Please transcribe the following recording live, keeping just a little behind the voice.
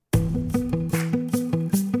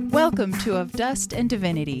Welcome to Of Dust and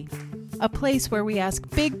Divinity, a place where we ask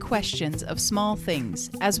big questions of small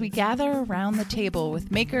things as we gather around the table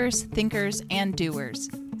with makers, thinkers, and doers.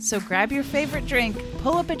 So grab your favorite drink,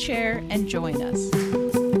 pull up a chair, and join us.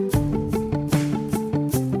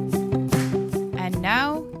 And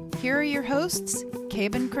now, here are your hosts,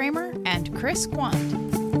 Caben Kramer and Chris Quant.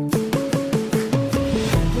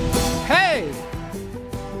 Hey!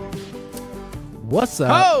 What's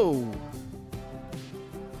up? Oh!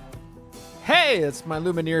 Hey, it's my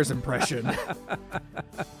Lumineers impression.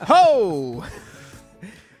 Ho!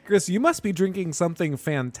 Chris, you must be drinking something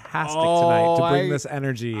fantastic tonight to bring this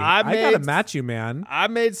energy. I gotta match you, man. I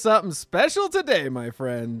made something special today, my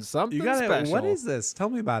friend. Something special. What is this? Tell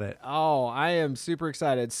me about it. Oh, I am super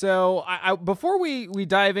excited. So, before we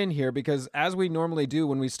dive in here, because as we normally do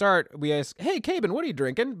when we start, we ask, hey, Caben, what are you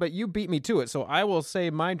drinking? But you beat me to it, so I will say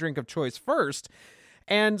my drink of choice first.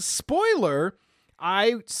 And spoiler,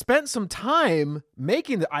 I spent some time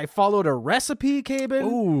making I followed a recipe, Caben.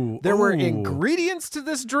 Ooh, there were ingredients to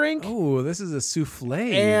this drink. Oh, this is a souffle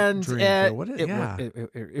and drink.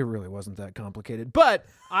 It really wasn't that complicated. But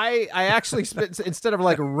I actually spent, instead of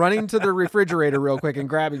like running to the refrigerator real quick and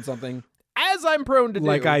grabbing something, as I'm prone to do.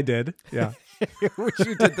 Like I did, yeah. Which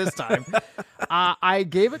you did this time. I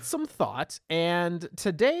gave it some thought, and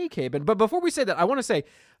today, Caben, but before we say that, I want to say,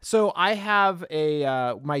 so I have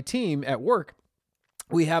my team at work.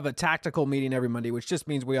 We have a tactical meeting every Monday, which just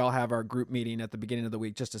means we all have our group meeting at the beginning of the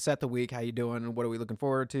week just to set the week. How you doing? What are we looking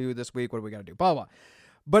forward to this week? What do we got to do? Blah, blah.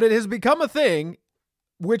 But it has become a thing,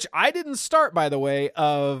 which I didn't start, by the way,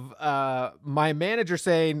 of my manager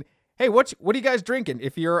saying, hey, what are you guys drinking?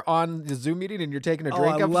 If you're on the Zoom meeting and you're taking a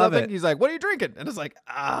drink of something, he's like, what are you drinking? And it's like,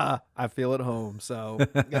 I feel at home. So,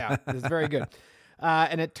 yeah, it's very good.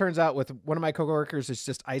 And it turns out with one of my coworkers, it's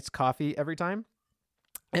just iced coffee every time.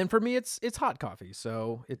 And for me, it's hot coffee,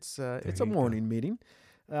 so it's a morning meeting.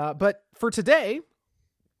 But for today,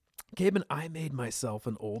 Caben, I made myself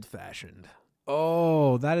an old-fashioned.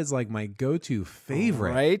 Oh, that is like my go-to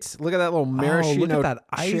favorite. Right? Look at that little maraschino look at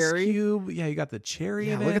that cherry. Ice cube. Yeah, you got the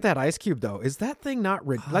cherry in it. Look at that ice cube, though. Is that thing not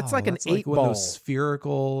that's like an that's 8 like ball. Those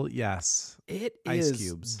spherical, yes. It ice is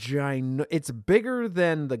cubes. It's bigger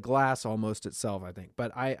than the glass almost itself, I think.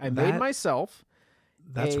 But I made myself.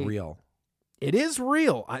 That's real. It is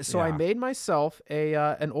real. I made myself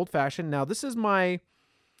an old fashioned. Now this is my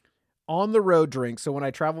on the road drink. So when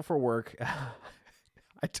I travel for work,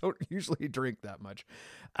 I don't usually drink that much,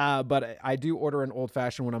 but I do order an old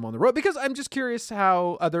fashioned when I'm on the road because I'm just curious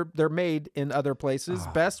how they're made in other places.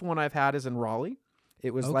 Best one I've had is in Raleigh.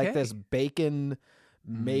 It was like this bacon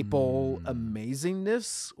maple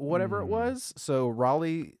amazingness, whatever it was. So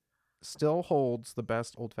Raleigh still holds the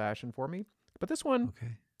best old fashioned for me. But this one,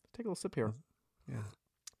 take a little sip here. Yeah.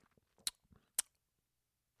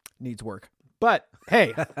 Needs work. But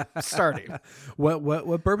hey, starting.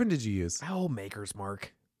 What bourbon did you use? Oh, Maker's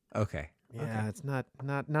Mark. Okay. Yeah, it's not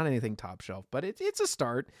anything top shelf, but it's a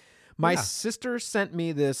start. My sister sent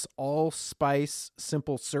me this allspice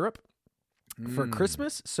simple syrup for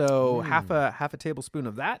Christmas, so half a tablespoon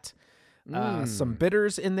of that. Some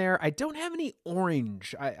bitters in there. I don't have any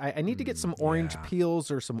orange. I need to get some orange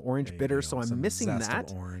peels or some orange bitters, so I'm missing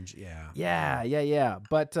that. Orange, yeah. Yeah.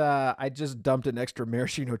 But I just dumped an extra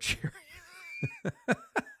maraschino cherry.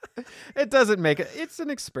 It doesn't make it. It's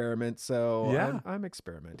an experiment, so I'm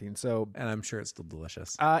experimenting. So, and I'm sure it's still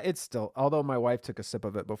delicious. It's still. Although my wife took a sip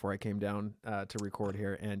of it before I came down to record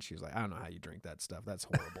here, and she was like, "I don't know how you drink that stuff. That's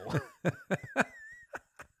horrible."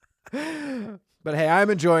 But hey, I'm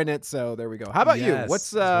enjoying it, so there we go. How about you?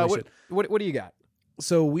 What's what do you got?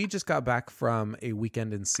 So we just got back from a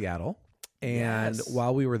weekend in Seattle, and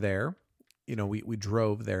while we were there, we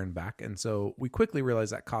drove there and back, and so we quickly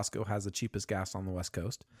realized that Costco has the cheapest gas on the West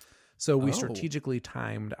Coast. So we strategically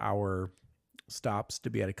timed our stops to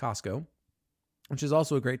be at a Costco, which is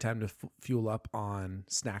also a great time to fuel up on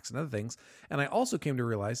snacks and other things. And I also came to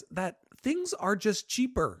realize that things are just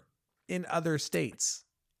cheaper in other states.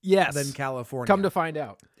 Yes, than California. Come to find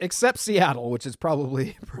out. Except Seattle, which is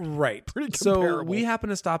probably pretty comparable. So we happen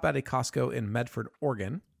to stop at a Costco in Medford,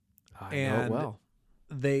 Oregon. I know it well.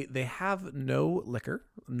 They have no liquor,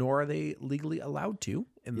 nor are they legally allowed to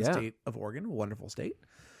in the state of Oregon. Wonderful state.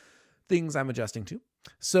 Things I'm adjusting to.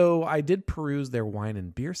 So I did peruse their wine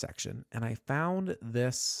and beer section, and I found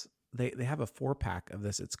this. They have a 4-pack of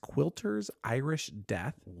this. It's Quilter's Irish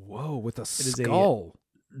Death. Whoa, with a skull.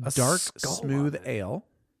 A dark, smooth ale.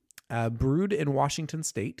 Brewed in Washington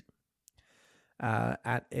State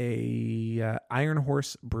at a Iron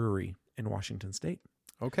Horse Brewery in Washington State.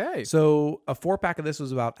 Okay. So a 4-pack of this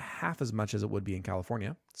was about half as much as it would be in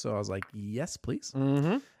California. So I was like, yes, please.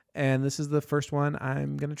 Mm-hmm. And this is the first one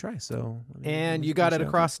I'm gonna try. So And you got it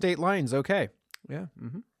across state lines. Okay. Yeah.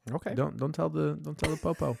 Okay. Don't tell the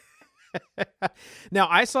popo. Now,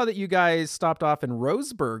 I saw that you guys stopped off in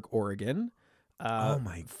Roseburg, Oregon. Oh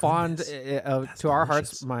my Fond goodness. to our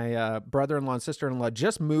delicious. hearts. My brother-in-law and sister-in-law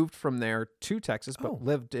just moved from there to Texas, but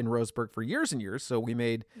lived in Roseburg for years and years. So we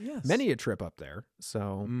made many a trip up there.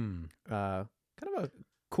 So kind of a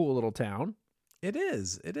cool little town. It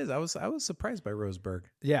is. I was surprised by Roseburg.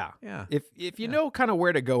 Yeah. Yeah. If you know kind of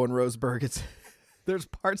where to go in Roseburg, it's there's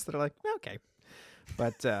parts that are like, okay.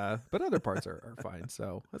 But other parts are fine.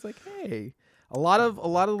 So I was like, hey, a lot of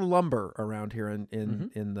the lumber around here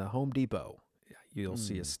in the Home Depot, you'll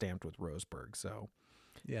see is stamped with Roseburg. So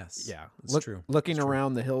yes, yeah, it's true. Looking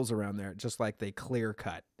around the hills around there, just like they clear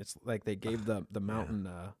cut. It's like they gave the mountain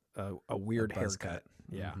a weird haircut.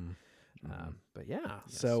 Yeah. But yeah,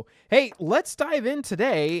 so hey, let's dive in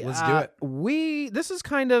today. Let's do it. This is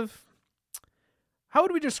kind of, how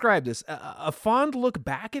would we describe this? A fond look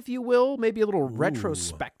back, if you will, maybe a little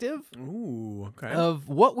retrospective Okay. of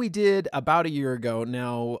what we did about a year ago.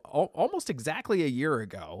 Now, almost exactly a year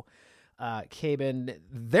ago, Caben,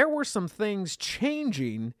 there were some things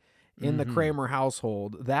changing in the Kramer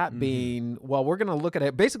household. That being, well, we're going to look at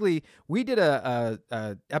it. Basically, we did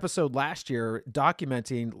a episode last year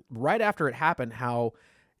documenting right after it happened how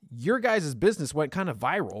your guys' business went kind of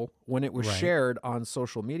viral when it was shared on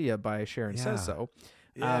social media by Sharon Says So.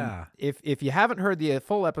 Yeah. If you haven't heard the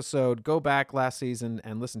full episode, go back last season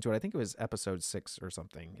and listen to it. I think it was episode 6 or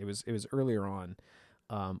something. It was earlier on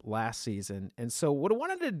last season. And so what I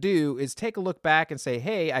wanted to do is take a look back and say,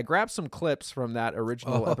 hey, I grabbed some clips from that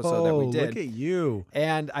original episode that we did. Look at you.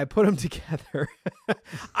 And I put them together.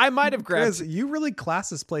 I might have grabbed... Chris, you really class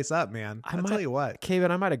this place up, man. I'll tell you what.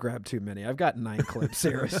 Kevin, I might have grabbed too many. I've got 9 clips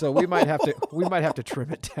here, so we might have to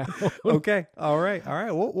trim it down. Okay. All right.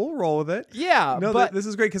 We'll roll with it. Yeah. No, but this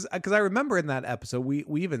is great because I remember in that episode we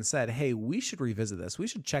even said, hey, we should revisit this. We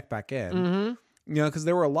should check back in. You know, because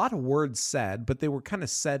there were a lot of words said, but they were kind of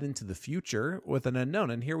said into the future with an unknown.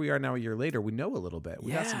 And here we are now a year later. We know a little bit.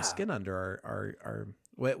 We got some skin under our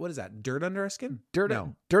what is that? Dirt under our skin? Dirt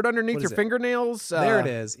underneath your fingernails. There it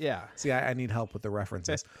is. Yeah. See, I need help with the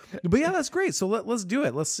references. But yeah, that's great. So let's do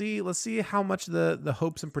it. Let's see how much the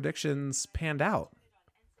hopes and predictions panned out.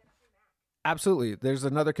 Absolutely. There's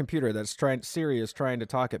another computer Siri is trying to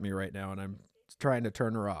talk at me right now, and I'm trying to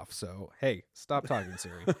turn her off. So hey, stop talking,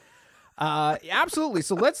 Siri. Absolutely.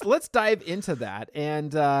 So let's dive into that.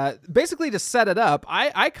 And basically to set it up,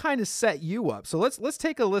 I kind of set you up. So let's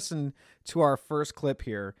take a listen to our first clip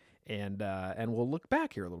here, and we'll look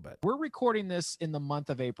back here a little bit. We're recording this in the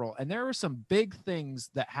month of April, and there were some big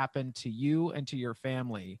things that happened to you and to your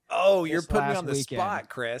family. Oh, you're putting me on the weekend. spot,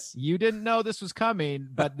 Chris. You didn't know this was coming,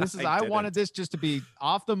 but this is I wanted this just to be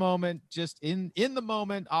off the moment, just in the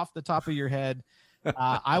moment, off the top of your head.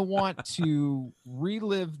 I want to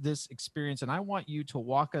relive this experience, and I want you to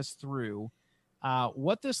walk us through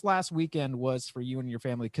what this last weekend was for you and your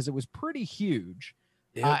family, because it was pretty huge.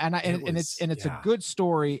 It's a good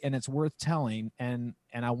story, and it's worth telling, and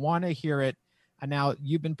I want to hear it. And now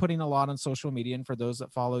you've been putting a lot on social media, and for those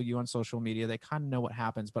that follow you on social media, they kind of know what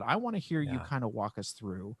happens, but I want to hear you kind of walk us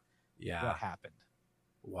through what happened.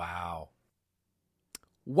 Wow,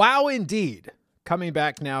 indeed. Coming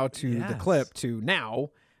back now to the clip to now,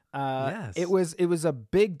 it was a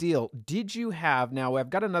big deal. Did you have, now I've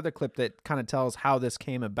got another clip that kind of tells how this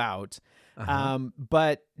came about,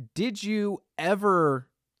 but did you ever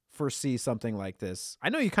foresee something like this? I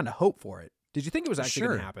know you kind of hoped for it. Did you think it was actually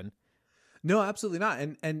going to happen? No, absolutely not.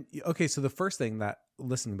 And okay, so the first thing that,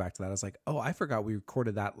 listening back to that, I was like, oh, I forgot we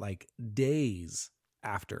recorded that like days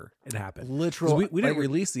after it happened. Literally. We didn't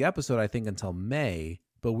release the episode, I think, until May,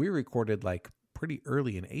 but we recorded like pretty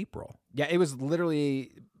early in April. Yeah, it was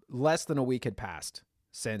literally less than a week had passed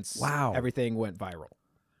since everything went viral.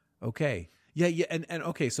 Okay. Yeah. And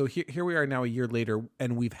okay, so here we are now a year later,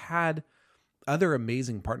 and we've had other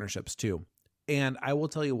amazing partnerships too. And I will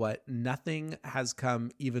tell you what, nothing has come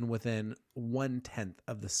even within 1/10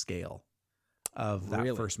 of the scale of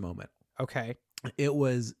that first moment. Okay. It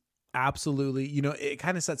was absolutely, it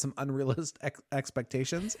kind of set some unrealistic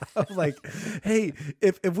expectations of like, hey,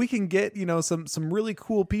 if we can get, some really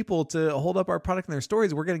cool people to hold up our product and their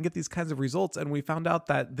stories, we're going to get these kinds of results. And we found out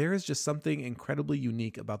that there is just something incredibly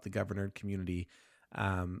unique about the Governor community,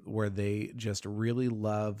 where they just really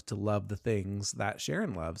love the things that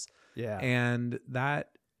Sharon loves. Yeah. And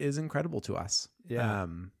that is incredible to us. Yeah.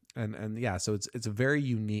 So it's a very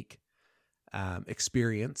unique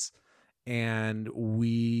experience. And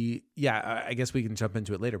I guess we can jump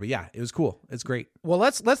into it later, but yeah, it was cool. It's great. Well,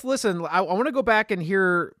 let's listen. I want to go back and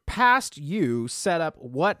hear past you set up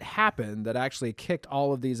what happened that actually kicked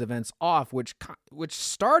all of these events off, which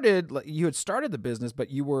started, you had started the business,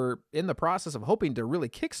 but you were in the process of hoping to really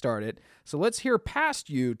kickstart it. So let's hear past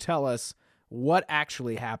you tell us what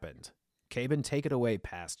actually happened. Caben, take it away,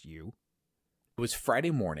 past you. It was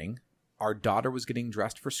Friday morning. Our daughter was getting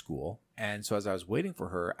dressed for school. And so as I was waiting for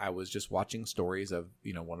her, I was just watching stories of,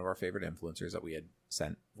 one of our favorite influencers that we had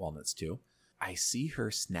sent walnuts to. I see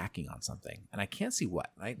her snacking on something and I can't see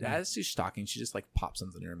what, right? As she's talking, she just like pops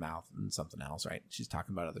something in her mouth and something else, right? She's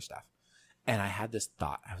talking about other stuff. And I had this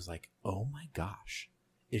thought. I was like, oh my gosh,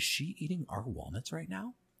 is she eating our walnuts right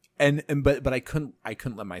now? But I couldn't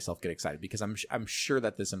let myself get excited because I'm sure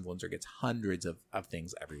that this influencer gets hundreds of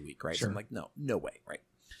things every week, right? Sure. So I'm like, no way, right?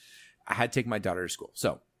 I had to take my daughter to school.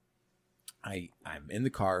 So I'm in the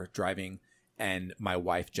car driving and my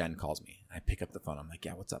wife, Jen, calls me. I pick up the phone. I'm like,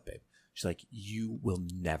 yeah, what's up, babe? She's like, you will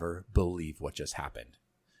never believe what just happened.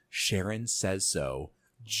 Sharon Says So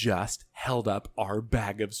just held up our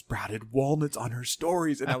bag of sprouted walnuts on her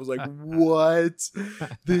stories. And I was like, what?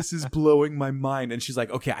 This is blowing my mind. And she's like,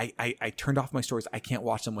 okay, I turned off my stories. I can't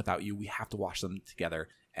watch them without you. We have to watch them together.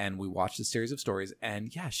 And we watched a series of stories.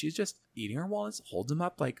 And yeah, she's just eating her walnuts, holds them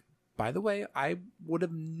up like, by the way, I would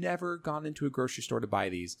have never gone into a grocery store to buy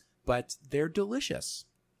these, but they're delicious.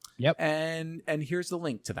 Yep. And here's the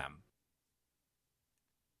link to them.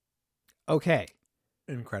 Okay.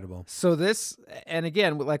 Incredible. So this, and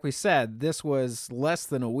again, like we said, this was less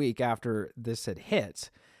than a week after this had hit.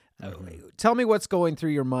 Tell me what's going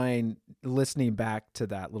through your mind listening back to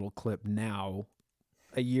that little clip now,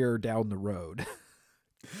 a year down the road.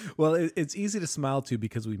 Well, it's easy to smile too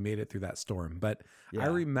because we made it through that storm. But yeah. I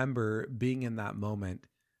remember being in that moment.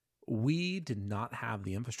 We did not have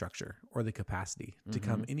the infrastructure or the capacity to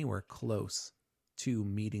come anywhere close to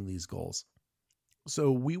meeting these goals.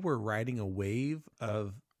 So we were riding a wave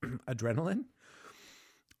of adrenaline.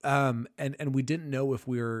 And we didn't know if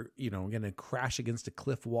we were, going to crash against a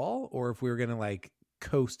cliff wall or if we were going to like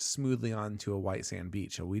coast smoothly onto a white sand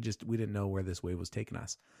beach. So we didn't know where this wave was taking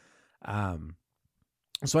us.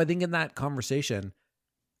 So I think in that conversation,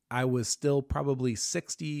 I was still probably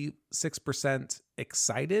 66%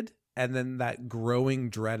 excited. And then that growing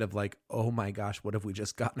dread of like, oh my gosh, what have we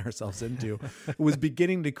just gotten ourselves into? It was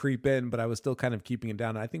beginning to creep in, but I was still kind of keeping it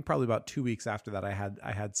down. I think probably about 2 weeks after that, I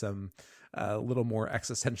had some little more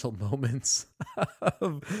existential moments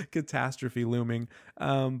of catastrophe looming.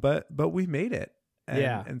 But we made it.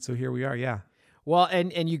 And so here we are. Yeah. Well,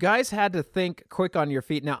 and you guys had to think quick on your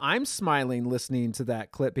feet. Now, I'm smiling listening to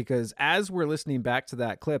that clip because as we're listening back to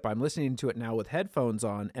that clip, I'm listening to it now with headphones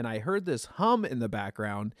on, and I heard this hum in the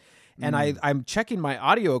background, and I'm checking my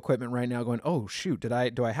audio equipment right now going, oh, shoot,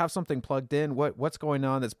 do I have something plugged in? What's going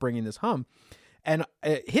on that's bringing this hum? And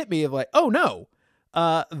it hit me of like, oh, no,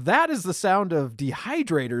 that is the sound of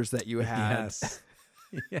dehydrators that you had. Yes.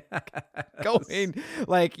 Going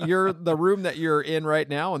like the room that you're in right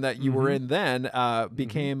now and that you were in then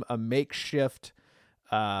became a makeshift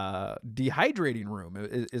dehydrating room.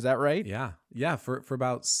 Is that right? Yeah. For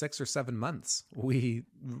about 6 or 7 months, we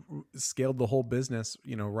scaled the whole business,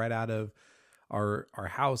 right out of our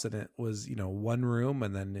house, and it was, one room,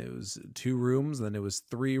 and then it was 2 rooms, and then it was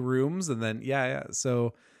 3 rooms, and then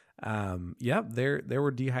So there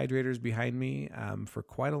were dehydrators behind me for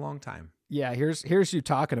quite a long time. Yeah, here's you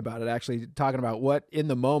talking about it, actually talking about what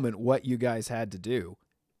you guys had to do.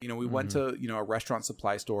 We went to, a restaurant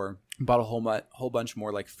supply store, bought a whole bunch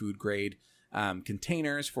more like food grade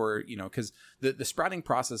containers for, because the sprouting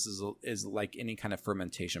process is like any kind of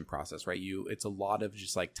fermentation process, right? It's a lot of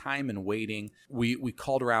just like time and waiting. We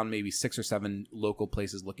called around maybe 6 or 7 local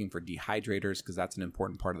places looking for dehydrators because that's an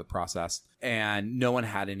important part of the process. And no one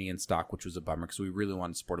had any in stock, which was a bummer because we really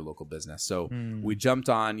wanted to support a local business. So we jumped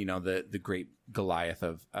on, the great Goliath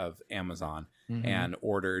of Amazon and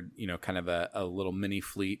ordered, kind of a little mini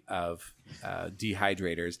fleet of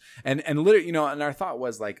dehydrators. And literally, and our thought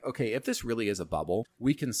was like, okay, if this really is a bubble,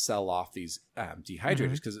 we can sell off these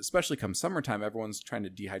dehydrators because especially come summertime, everyone's trying to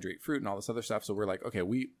dehydrate fruit and all this other stuff. So we're like, okay,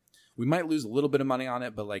 we might lose a little bit of money on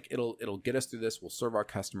it, but like it'll get us through this. We'll serve our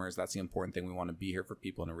customers. That's the important thing. We want to be here for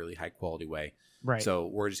people in a really high quality way. Right. So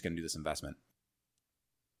we're just going to do this investment.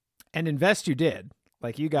 And invest you did.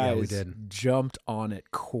 Like you guys we did. Jumped on it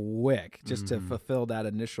quick just to fulfill that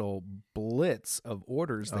initial blitz of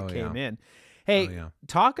orders that came in. Hey,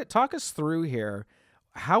 talk us through here.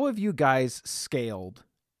 How have you guys scaled?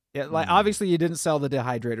 Obviously you didn't sell the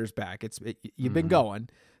dehydrators back. You've been going.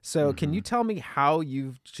 So can you tell me how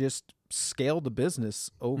you've just scale the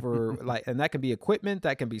business over like, and that can be equipment,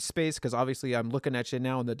 that can be space. Cause obviously I'm looking at you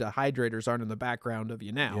now and the dehydrators aren't in the background of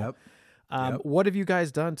you now. Yep. What have you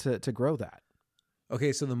guys done to grow that?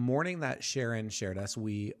 Okay, so the morning that Sharon shared us,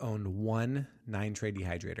 we owned one 9-tray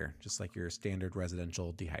dehydrator, just like your standard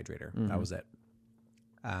residential dehydrator. That was it.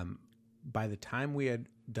 By the time we had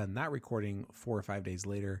done that recording 4 or 5 days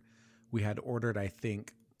later, we had ordered, I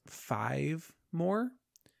think, 5 more.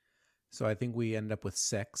 So I think we ended up with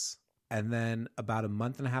 6. And then about a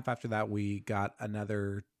month and a half after that, we got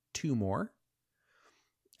another 2 more.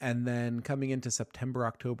 And then coming into September,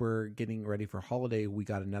 October, getting ready for holiday, we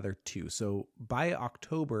got another 2. So by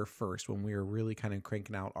October 1st, when we were really kind of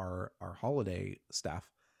cranking out our holiday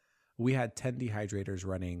stuff, we had 10 dehydrators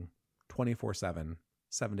running 24/7,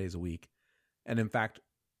 7 days a week. And in fact,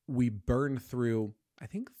 we burned through, I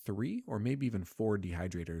think 3 or maybe even 4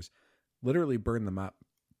 dehydrators, literally burned them up.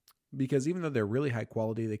 Because even though they're really high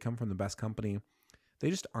quality, they come from the best company, they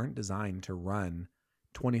just aren't designed to run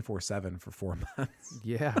 24/7 for 4 months.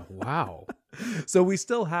 Yeah. Wow. So we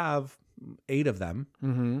still have 8 of them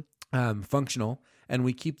functional, and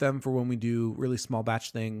we keep them for when we do really small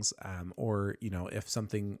batch things, or, if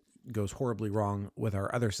something goes horribly wrong with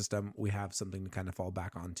our other system, we have something to kind of fall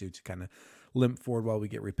back onto to kind of limp forward while we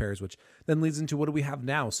get repairs, which then leads into what do we have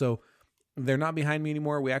now? So they're not behind me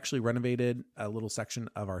anymore. We actually renovated a little section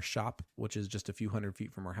of our shop, which is just a few hundred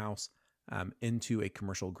feet from our house, into a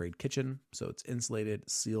commercial grade kitchen. So it's insulated,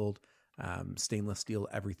 sealed, stainless steel,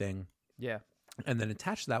 everything. Yeah. And then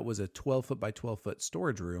attached to that was a 12-foot by 12-foot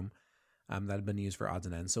storage room that had been used for odds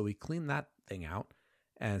and ends. So we cleaned that thing out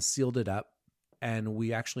and sealed it up. And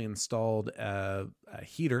we actually installed a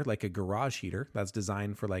heater, like a garage heater that's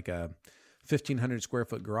designed for like a 1,500 square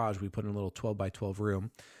foot garage. We put in a little 12 by 12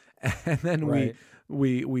 room. And then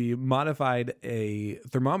we modified a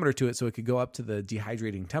thermometer to it so it could go up to the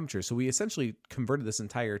dehydrating temperature. So we essentially converted this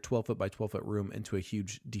entire 12-foot by 12-foot room into a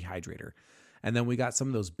huge dehydrator. And then we got some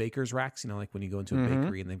of those baker's racks, like when you go into a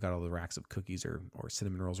bakery and they've got all the racks of cookies or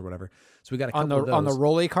cinnamon rolls or whatever. So we got a couple of those. On the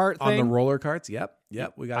rolly cart thing? On the roller carts, yep. We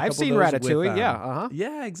got a I've couple seen of those Ratatouille, with,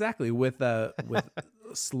 Yeah, exactly. With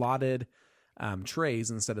slotted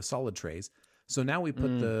trays instead of solid trays. So now we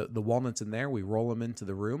put the walnuts in there, we roll them into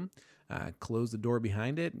the room, close the door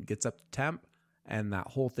behind it, it gets up to temp, and that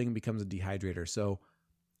whole thing becomes a dehydrator. So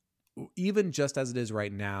even just as it is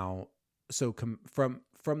right now, so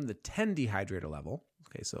from the 10 dehydrator level,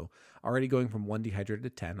 okay, so already going from 1 dehydrator to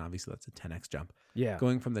 10, obviously that's a 10x jump. Yeah.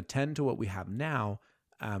 Going from the 10 to what we have now,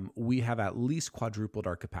 we have at least quadrupled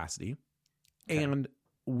our capacity, and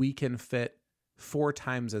we can fit 4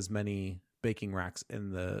 times as many baking racks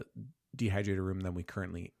in the dehydrator room than we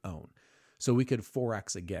currently own. So we could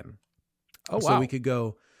 4x again. Oh, wow. So we could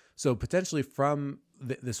go, so potentially from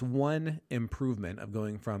this one improvement of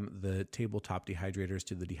going from the tabletop dehydrators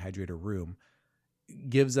to the dehydrator room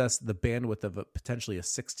gives us the bandwidth of potentially a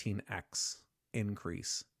 16x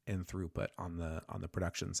increase in throughput on the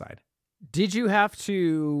production side. Did you have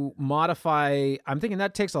to modify? I'm thinking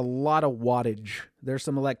that takes a lot of wattage. There's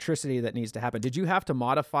some electricity that needs to happen. Did you have to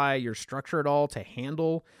modify your structure at all to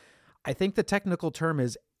handle? I think the technical term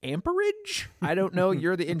is amperage. I don't know.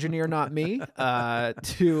 You're the engineer, not me.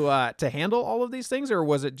 To handle all of these things, or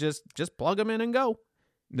was it just plug them in and go?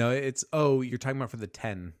 No, you're talking about for the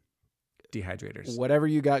 10 dehydrators. Whatever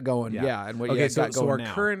you got going, yeah. And what you got going so our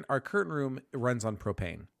now. current room runs on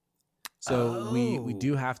propane. So we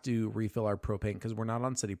do have to refill our propane because we're not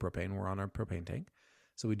on city propane. We're on our propane tank.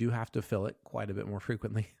 So we do have to fill it quite a bit more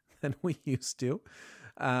frequently than we used to.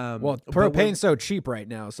 Propane's so cheap right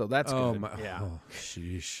now, so that's good. Yeah. Oh,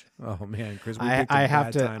 sheesh. Oh man, Chris,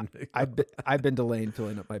 I've been delaying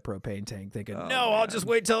filling up my propane tank, thinking, I'll just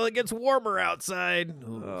wait till it gets warmer outside.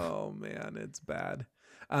 Oh man, it's bad.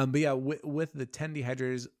 But yeah, with the 10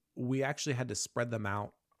 dehydrators, we actually had to spread them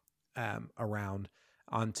out around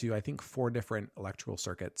onto, I think, 4 different electrical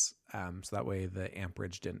circuits. So that way the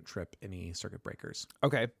amperage didn't trip any circuit breakers.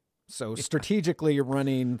 Okay. So strategically you're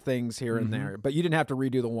running things here and there, but you didn't have to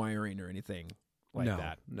redo the wiring or anything like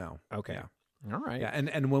that. No. Okay. Yeah. All right. Yeah.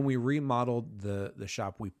 And when we remodeled the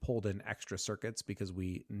shop, we pulled in extra circuits because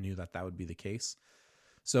we knew that would be the case.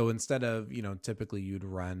 So instead of, typically you'd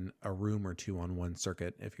run a room or 2 on one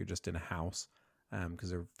circuit if you're just in a house, because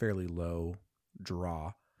they're fairly low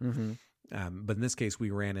draw. Mm-hmm. But in this case, we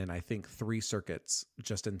ran in, I think, 3 circuits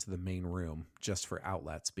just into the main room just for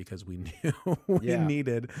outlets because we knew we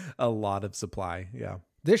needed a lot of supply. Yeah.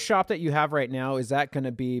 This shop that you have right now, is that going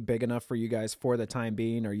to be big enough for you guys for the time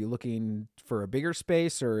being? Are you looking for a bigger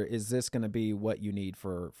space, or is this going to be what you need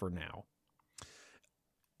for now?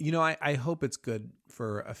 I hope it's good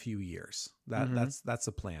for a few years. That's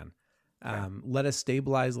the plan. Let us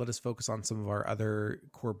stabilize, let us focus on some of our other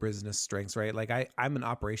core business strengths, right? Like I'm an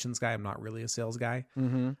operations guy. I'm not really a sales guy.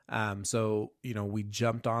 So, we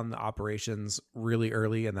jumped on the operations really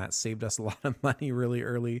early, and that saved us a lot of money really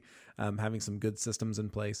early, having some good systems in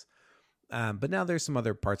place. But now there's some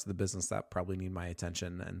other parts of the business that probably need my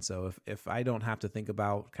attention. And so if I don't have to think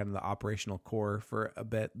about kind of the operational core for a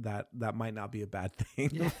bit, that might not be a bad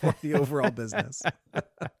thing for the overall business.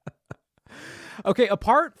 Okay,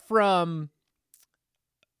 apart from,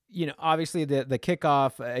 obviously the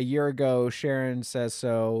kickoff a year ago, Sharon Says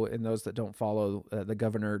So, and those that don't follow the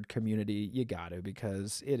Governor community, you got to,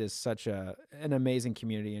 because it is such an amazing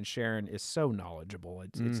community, and Sharon is so knowledgeable.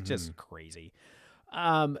 It's just crazy.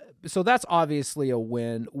 So that's obviously a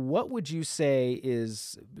win. What would you say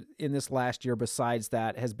is, in this last year, besides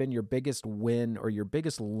that, has been your biggest win or your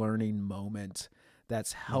biggest learning moment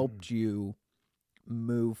that's helped you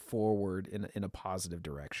move forward in a positive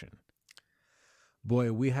direction?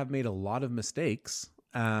 Boy, we have made a lot of mistakes.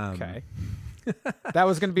 Okay. That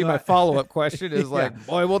was going to be my follow-up question is boy,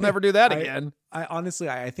 we'll never do that again. I honestly,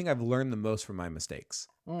 I think I've learned the most from my mistakes.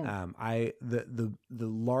 The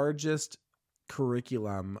largest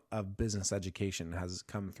curriculum of business education has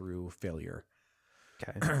come through failure.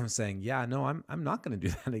 Okay. Saying, no, I'm not going to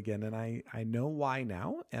do that again. And I know why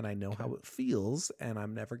now, and I know how it feels, and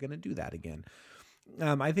I'm never going to do that again.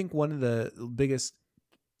 I think one of the biggest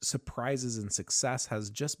surprises and success has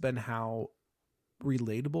just been how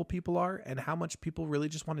relatable people are and how much people really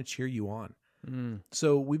just want to cheer you on.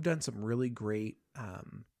 So we've done some really great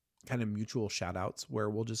kind of mutual shout outs where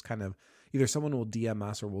we'll just kind of either someone will DM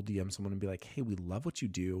us or we'll DM someone and be like, hey, we love what you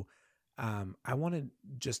do. I want to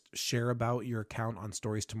just share about your account on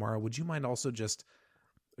Stories tomorrow. Would you mind also just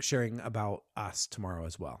sharing about us tomorrow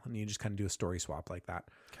as well? And you just kind of do a story swap like that.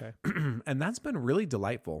 Okay. And that's been really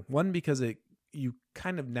delightful. One, because you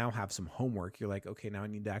kind of now have some homework. You're like, okay, now I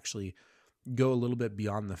need to actually go a little bit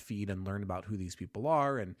beyond the feed and learn about who these people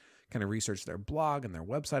are and kind of research their blog and their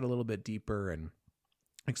website a little bit deeper and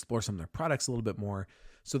explore some of their products a little bit more.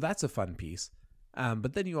 So that's a fun piece.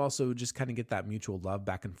 But then you also just kind of get that mutual love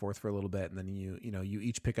back and forth for a little bit. And then you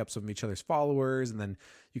each pick up some of each other's followers, and then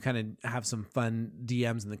you kind of have some fun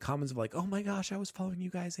DMs in the comments of like, oh my gosh, I was following you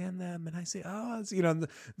guys and them. And I say,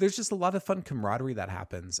 there's just a lot of fun camaraderie that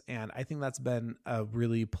happens. And I think that's been a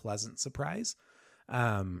really pleasant surprise.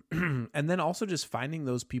 And then also just finding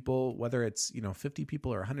those people, whether it's, 50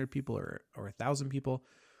 people or 100 people or 1,000 people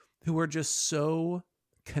who are just so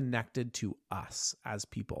connected to us as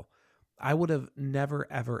people. I would have never,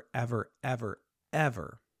 ever, ever, ever,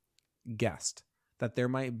 ever guessed that there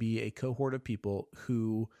might be a cohort of people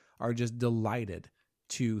who are just delighted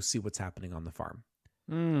to see what's happening on the farm.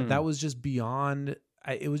 That was just beyond,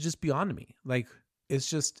 it was just beyond me. Like, it's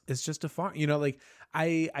just a farm,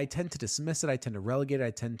 I tend to dismiss it. I tend to relegate it.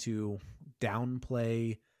 I tend to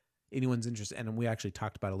downplay anyone's interest. And we actually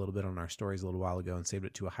talked about it a little bit on our stories a little while ago and saved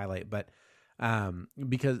it to a highlight, but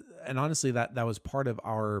honestly, that was part of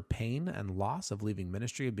our pain and loss of leaving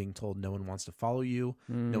ministry, of being told no one wants to follow you.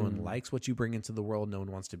 No one likes what you bring into the world. No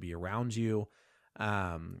one wants to be around you.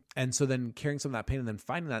 And so then carrying some of that pain and then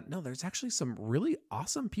finding that, no, there's actually some really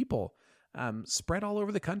awesome people, spread all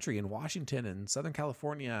over the country, in Washington and Southern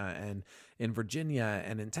California and in Virginia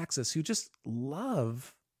and in Texas, who just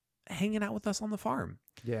love hanging out with us on the farm.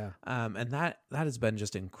 Yeah. And that has been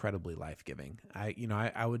just incredibly life-giving.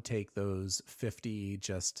 I would take those 50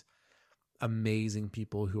 just amazing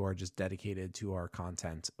people who are just dedicated to our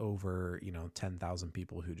content over, 10,000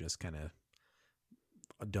 people who just kind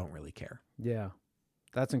of don't really care. Yeah.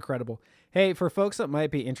 That's incredible. Hey, for folks that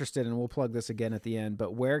might be interested, and we'll plug this again at the end,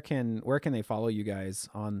 but where can they follow you guys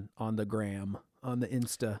on the gram, on the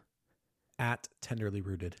Insta? At Tenderly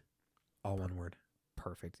Rooted, all one word.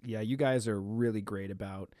 Perfect. Yeah, you guys are really great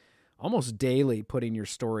about almost daily putting your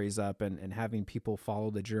stories up and having people follow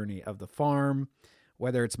the journey of the farm,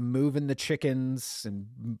 whether it's moving the chickens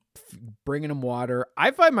and bringing them water. I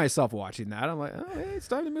find myself watching that. I'm like, oh, hey, it's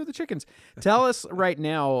time to move the chickens. Tell us right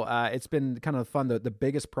now, it's been kind of fun, the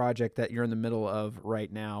biggest project that you're in the middle of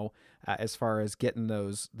right now, as far as getting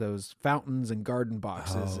those fountains and garden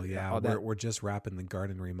boxes. Oh, yeah. We're just wrapping the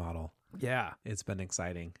garden remodel. Yeah. It's been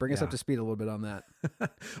exciting. Bring us up to speed a little bit on that.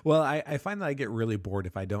 Well, I find that I get really bored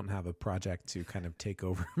if I don't have a project to kind of take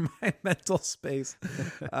over my mental space.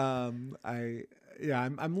 I'm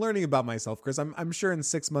learning about myself, Chris. I'm sure in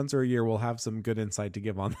 6 months or a year we'll have some good insight to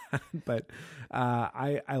give on that. But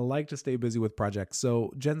I like to stay busy with projects.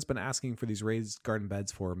 So Jen's been asking for these raised garden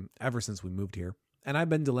beds for ever since we moved here. And I've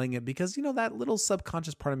been delaying it because, that little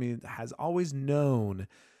subconscious part of me has always known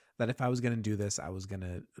that if I was going to do this, I was going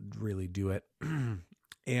to really do it.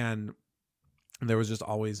 And There was just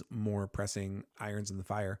always more pressing irons in the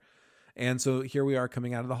fire. And so here we are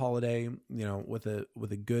coming out of the holiday, with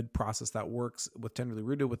a good process that works with Tenderly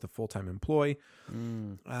Rooted with a full-time employee.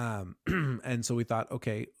 And so we thought,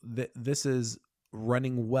 okay, this is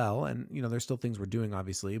running well. And, there's still things we're doing,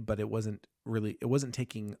 obviously, but it wasn't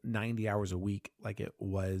taking 90 hours a week like it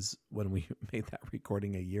was when we made that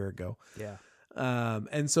recording a year ago. Yeah.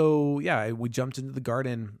 And so, we jumped into the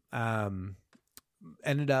garden,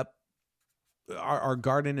 ended up, our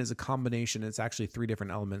garden is a combination. It's actually 3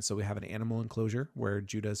 different elements. So we have an animal enclosure where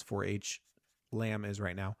Judah's 4-H lamb is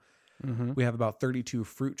right now. Mm-hmm. We have about 32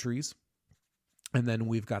 fruit trees. And then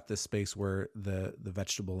we've got this space where the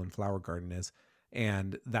vegetable and flower garden is.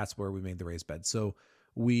 And that's where we made the raised beds. So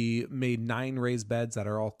we made 9 raised beds that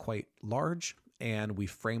are all quite large. And we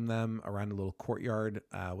framed them around a little courtyard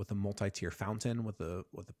with a multi-tier fountain with a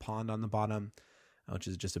pond on the bottom, which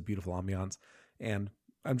is just a beautiful ambiance. And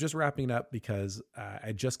I'm just wrapping it up because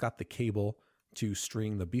I just got the cable to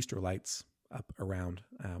string the bistro lights up around,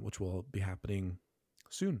 which will be happening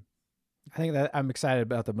soon. I think that I'm excited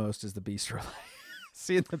about the most is the bistro light.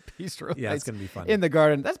 Seeing the bistro lights. Yeah, it's going to be fun. In the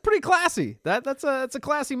garden. That's pretty classy. That's a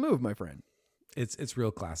classy move, my friend. It's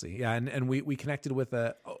real classy. Yeah. And we connected with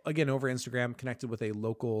again, over Instagram, connected with a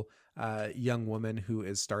local young woman who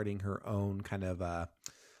is starting her own kind of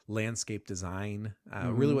landscape design.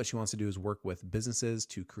 Really what she wants to do is work with businesses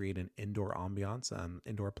to create an indoor ambiance,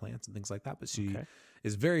 indoor plants and things like that. But she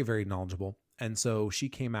is very, very knowledgeable. And so she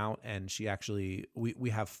came out and she actually, we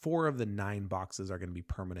have 4 of the 9 boxes are going to be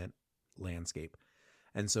permanent landscape.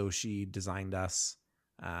 And so she designed us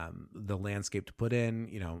the landscape to put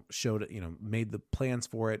in, showed it, made the plans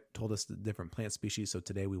for it, told us the different plant species. So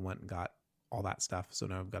today we went and got all that stuff. So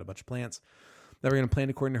now we've got a bunch of plants that we're going to plant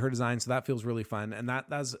according to her design. So that feels really fun. And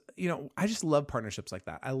that's, I just love partnerships like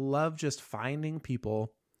that. I love just finding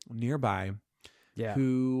people nearby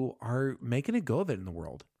who are making a go of it in the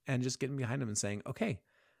world and just getting behind them and saying, okay,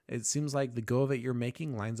 it seems like the go of it you're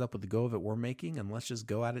making lines up with the go of it we're making, and let's just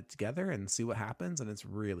go at it together and see what happens. And it's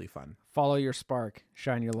really fun. Follow your spark,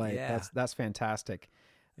 shine your light. Yeah. That's fantastic.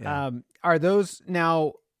 Yeah. Are those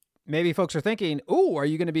now, maybe folks are thinking, oh, are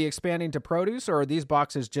you going to be expanding to produce, or are these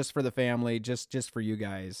boxes just for the family, just for you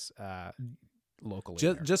guys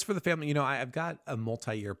locally? Just for the family. I've got a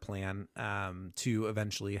multi-year plan to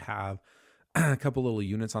eventually have a couple little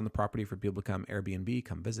units on the property for people to come Airbnb,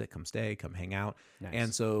 come visit, come stay, come hang out. Nice.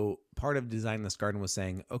 And so part of designing this garden was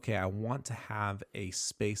saying, okay, I want to have a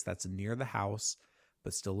space that's near the house,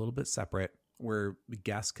 but still a little bit separate, where the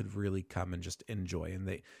guests could really come and just enjoy. And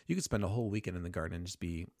you could spend a whole weekend in the garden and just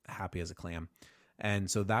be happy as a clam.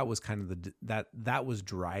 And so that was kind of that was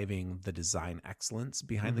driving the design excellence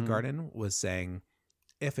behind the garden, was saying,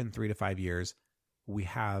 if in 3 to 5 years we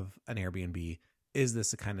have an Airbnb, is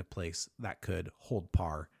this the kind of place that could hold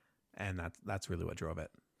par? And that's really what drove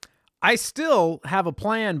it. I still have a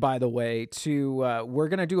plan, by the way, to we're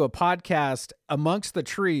going to do a podcast amongst the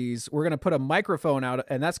trees. We're going to put a microphone out,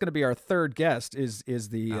 and that's going to be our third guest is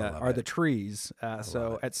the trees.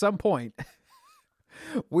 So at some point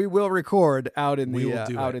we will record out in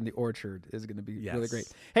the orchard. Is going to be really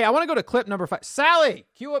great. Hey, I want to go to clip number 5. Sally,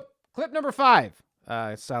 cue up clip number 5.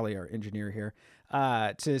 Sally, our engineer here,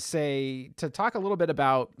 to talk a little bit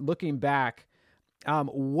about looking back,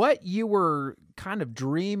 what you were kind of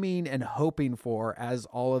dreaming and hoping for as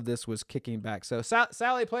all of this was kicking back. So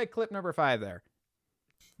Sally, play clip number 5 there.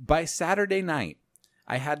 By Saturday night,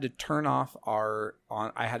 I had to turn off I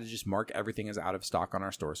had to just mark everything as out of stock on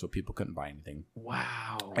our store so people couldn't buy anything.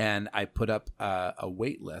 Wow. And I put up a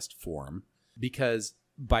wait list form because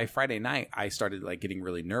by Friday night, I started getting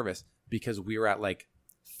really nervous because we were at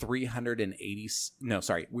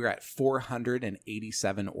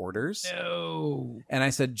 487 orders. No. And I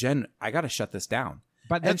said, Jen, I got to shut this down.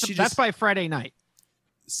 But that's by Friday night.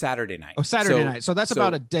 Saturday night. Oh, Saturday night. So that's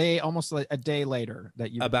about a day, almost like a day later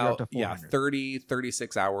that you're up to 400.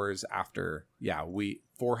 36 hours after. Yeah,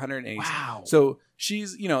 480. Wow. So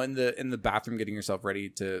she's, in the bathroom getting herself ready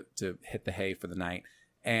to hit the hay for the night.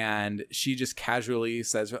 And she just casually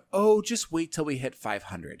says, oh, just wait till we hit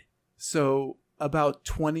 500. So about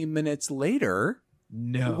 20 minutes later,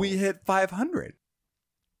 we hit 500.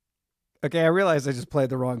 Okay, I realized I just played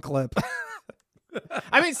the wrong clip.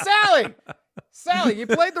 I mean, Sally, you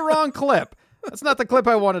played the wrong clip. That's not the clip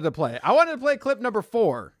I wanted to play. I wanted to play clip number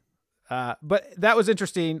 4. But that was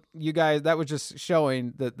interesting. You guys, that was just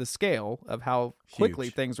showing the scale of how quickly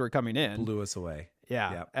things were coming in. Blew us away.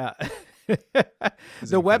 Yeah. Yep.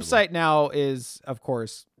 The website now is, of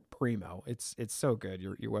course, primo. It's so good.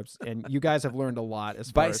 Your website, and you guys have learned a lot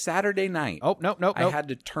as far By as Saturday night, oh no, I had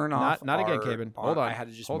to turn off. Not again, Caven. Hold on. I had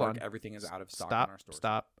to just Hold mark on. everything is out of stock Stop. in our stores.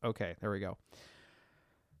 Stop. Okay, there we go.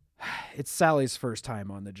 It's Sally's first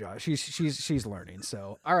time on the job. She's learning.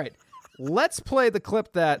 So all right, let's play the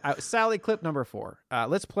clip that Sally clip number 4.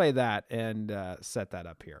 Let's play that and set that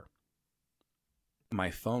up here.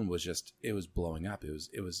 My phone was it was blowing up.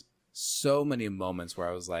 It was so many moments where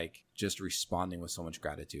I was like just responding with so much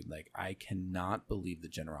gratitude. Like, I cannot believe the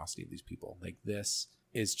generosity of these people. Like, this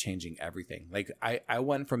is changing everything. Like, I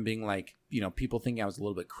went from being like, people thinking I was a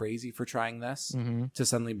little bit crazy for trying this to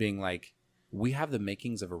suddenly being like, we have the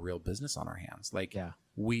makings of a real business on our hands. Like,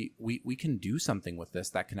 we can do something with this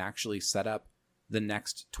that can actually set up the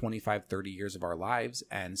next 25, 30 years of our lives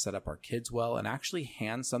and set up our kids well and actually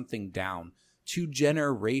hand something down to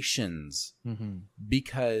generations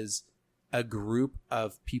because a group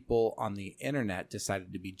of people on the internet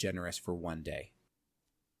decided to be generous for one day.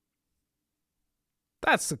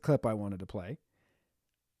 That's the clip I wanted to play.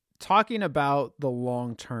 Talking about the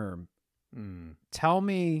long term.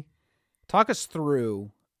 Talk us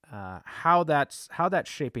through how that's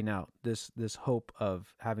shaping out, this hope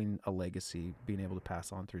of having a legacy, being able to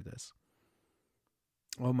pass on through this.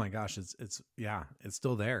 Oh my gosh, it's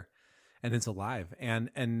still there. And it's alive.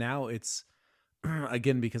 And now it's,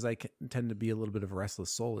 again, because I tend to be a little bit of a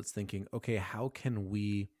restless soul, it's thinking, okay, how can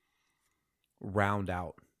we round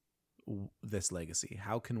out this legacy?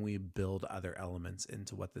 How can we build other elements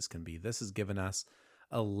into what this can be? This has given us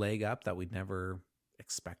a leg up that we never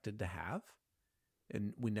expected to have.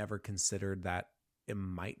 And we never considered that it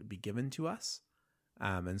might be given to us.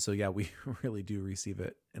 And so, yeah, we really do receive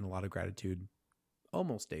it in a lot of gratitude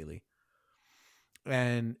almost daily.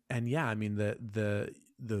 And yeah, I mean,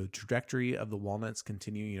 the trajectory of the walnuts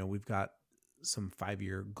continue. We've got some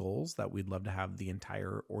 5-year goals that we'd love to have the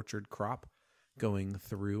entire orchard crop going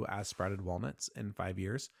through as sprouted walnuts in 5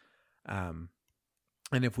 years. And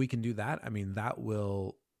if we can do that, I mean, that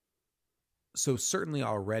will, so certainly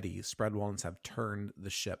already spread walnuts have turned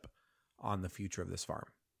the ship on the future of this farm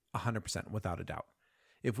 100% without a doubt.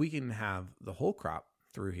 If we can have the whole crop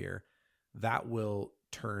through here, that will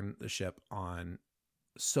turn the ship on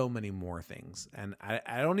so many more things, and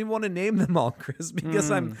I don't even want to name them all, Chris,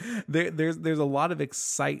 because I'm there's a lot of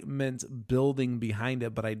excitement building behind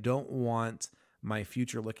it, but I don't want my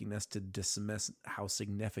future lookingness to dismiss how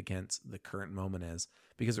significant the current moment is,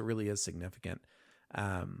 because it really is significant.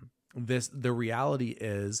 The reality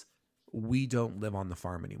is we don't live on the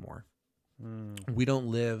farm anymore. We don't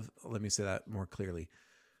live, let me say that more clearly.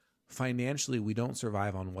 Financially, we don't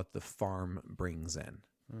survive on what the farm brings in.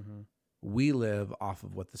 We live off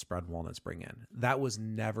of what the spread walnuts bring in. That was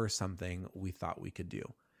never something we thought we could do.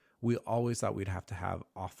 We always thought we'd have to have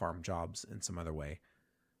off-farm jobs in some other way.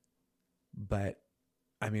 But,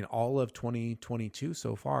 I mean, all of 2022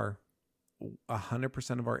 so far,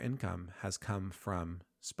 100% of our income has come from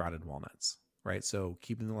sprouted walnuts, right? So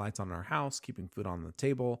keeping the lights on in our house, keeping food on the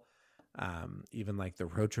table, even like the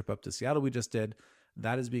road trip up to Seattle we just did,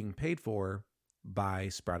 that is being paid for by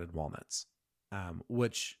sprouted walnuts,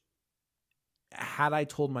 which, had I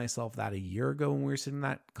told myself that a year ago when we were sitting in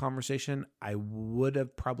that conversation, I would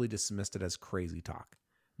have probably dismissed it as crazy talk,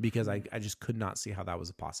 because I just could not see how that was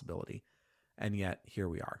a possibility. And yet here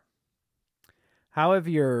we are. How have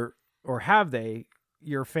your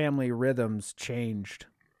family rhythms changed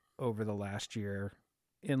over the last year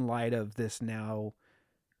in light of this now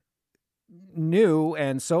new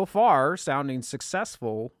and so far sounding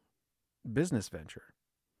successful business venture?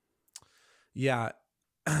 Yeah.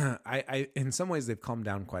 I in some ways they've calmed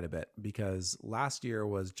down quite a bit, because last year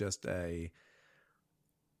was just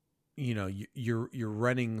you're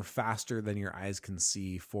running faster than your eyes can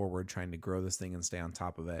see forward, trying to grow this thing and stay on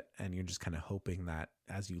top of it. And you're just kind of hoping that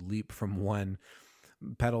as you leap from one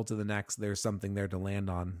pedal to the next, there's something there to land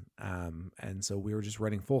on. And so we were just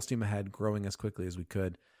running full steam ahead, growing as quickly as we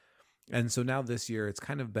could. And so now this year, it's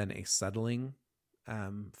kind of been a settling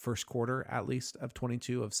first quarter, at least, of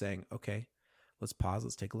 22, of saying, okay, let's pause.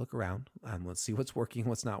 Let's take a look around. Let's see what's working,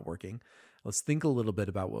 what's not working. Let's think a little bit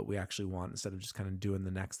about what we actually want instead of just kind of doing the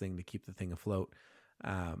next thing to keep the thing afloat.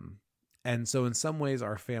 And so in some ways,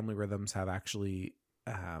 our family rhythms have actually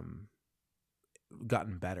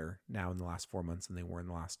gotten better now in the last 4 months than they were in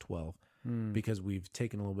the last 12, because we've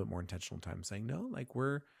taken a little bit more intentional time saying, no, like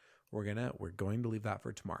we're going to leave that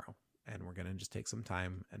for tomorrow, and we're going to just take some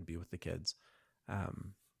time and be with the kids.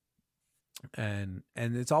 And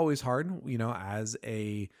it's always hard, as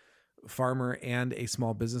a farmer and a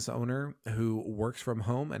small business owner who works from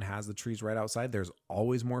home and has the trees right outside, there's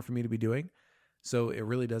always more for me to be doing. So it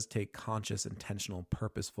really does take conscious, intentional,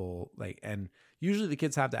 purposeful, like, and usually the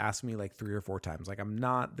kids have to ask me like 3 or 4 times. Like, I'm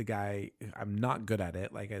not the guy, I'm not good at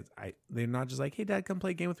it. Like they're not just like, hey dad, come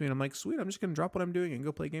play a game with me. And I'm like, sweet, I'm just going to drop what I'm doing and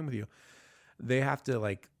go play a game with you. They have to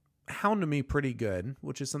like hound me pretty good,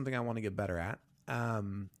 which is something I want to get better at.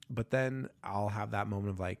 But then I'll have that moment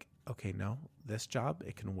of like, okay, no, this job,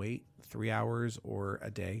 it can wait 3 hours or a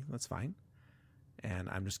day. That's fine. And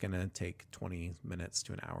I'm just going to take 20 minutes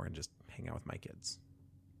to an hour and just hang out with my kids.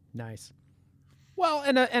 Nice. Well,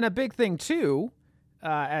 and a big thing too,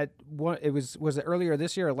 was it earlier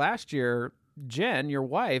this year or last year, Jen, your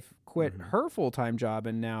wife, quit her full-time job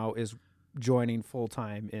and now is joining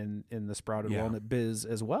full-time in the Sprouted Walnut biz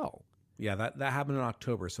as well. Yeah, that happened in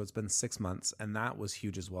October, so it's been 6 months, and that was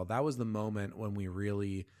huge as well. That was the moment when we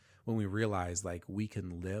realized like we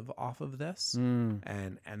can live off of this, and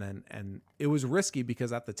it was risky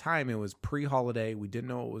because at the time it was pre-holiday. We didn't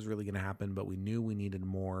know what was really going to happen, but we knew we needed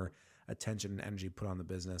more attention and energy put on the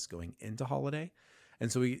business going into holiday.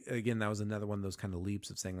 And so that was another one of those kind of leaps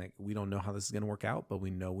of saying like, we don't know how this is going to work out, but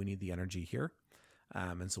we know we need the energy here.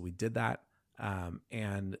 And so we did that.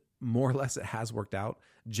 And more or less it has worked out.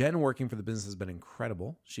 Jen working for the business has been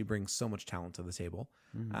incredible. She brings so much talent to the table.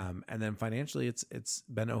 And then financially it's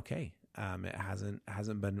been okay. It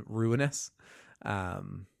hasn't been ruinous,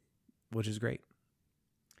 which is great.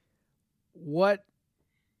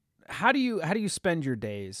 How do you spend your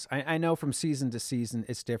days? I know from season to season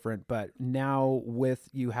it's different, but now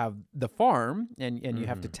you have the farm and you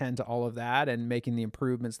have to tend to all of that and making the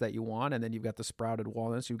improvements that you want. And then you've got the Sprouted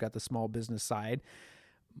Walnuts, you've got the small business side,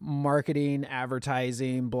 marketing,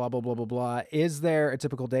 advertising, blah, blah, blah, blah, blah. Is there a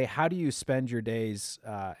typical day? How do you spend your days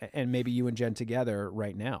and maybe you and Jen together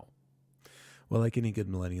right now? Well, like any good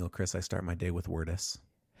millennial, Chris, I start my day with Wordus.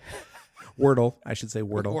 Wordle, I should say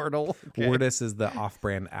Wordle. Wordle. Okay. Wordus is the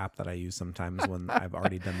off-brand app that I use sometimes when I've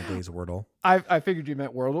already done the day's Wordle. I figured you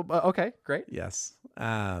meant Wordle, but okay, great. Yes.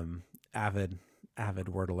 Avid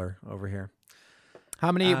Wordler over here.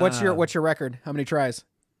 How many, what's your record? How many tries?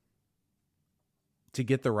 To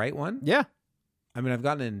get the right one? Yeah. I mean, I've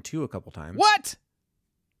gotten in 2 a couple times. What?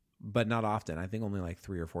 But not often. I think only like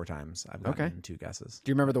 3 or 4 times I've gotten in 2 guesses. Do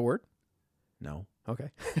you remember the word? No.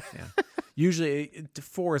 Okay. Yeah. Usually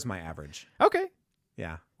 4 is my average. Okay.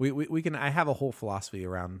 Yeah. We can, I have a whole philosophy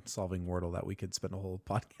around solving Wordle that we could spend a whole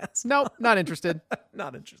podcast. Nope, not interested.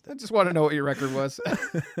 Not interested. I just want to know what your record was.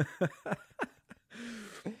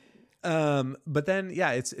 But then,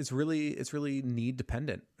 yeah, it's really need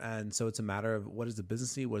dependent. And so it's a matter of what does the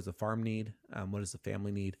business need? What does the farm need? What does the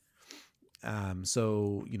family need?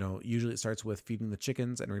 So, usually it starts with feeding the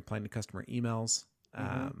chickens and replying to customer emails,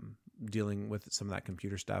 dealing with some of that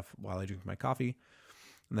computer stuff while I drink my coffee.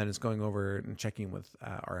 And then it's going over and checking with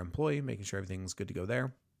our employee, making sure everything's good to go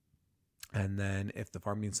there. And then if the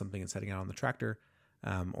farm needs something, it's heading out on the tractor,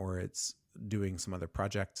 or it's doing some other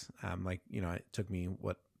project. It took me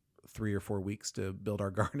 3 or 4 weeks to build our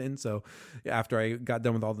garden. So after I got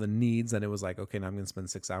done with all the needs, then it was like, okay, now I'm going to spend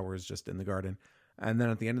 6 hours just in the garden. And then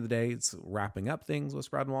at the end of the day, it's wrapping up things with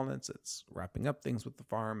Sprouted Walnuts. It's wrapping up things with the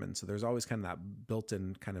farm. And so there's always kind of that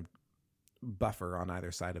built-in kind of buffer on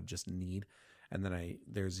either side of just need. And then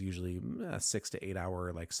there's usually a 6 to 8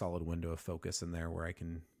 hour like solid window of focus in there where I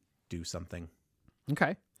can do something.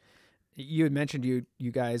 Okay. You had mentioned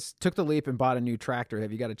you guys took the leap and bought a new tractor.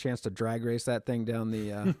 Have you got a chance to drag race that thing down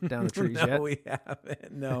the trees No, yet? we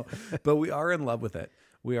haven't. No, but we are in love with it.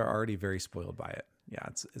 We are already very spoiled by it. Yeah,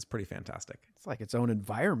 it's pretty fantastic. It's like its own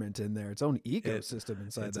environment in there, its own ecosystem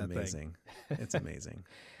inside that amazing. thing. It's amazing.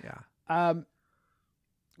 Yeah.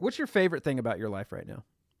 What's your favorite thing about your life right now?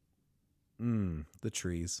 The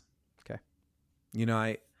trees. Okay.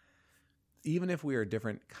 Even if we are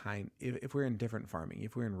different if we're in different farming,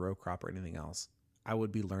 if we're in row crop or anything else, I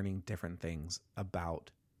would be learning different things about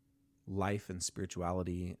life and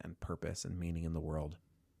spirituality and purpose and meaning in the world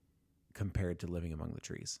compared to living among the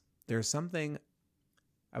trees. There's something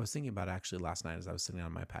I was thinking about actually last night as I was sitting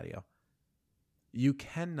on my patio. You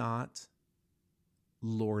cannot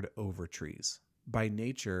lord over trees. By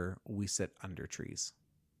nature, we sit under trees.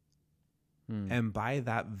 And by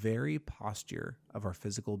that very posture of our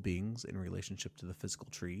physical beings in relationship to the physical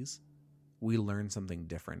trees, we learn something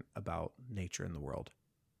different about nature and the world.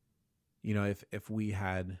 If we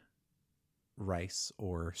had rice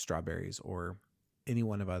or strawberries or any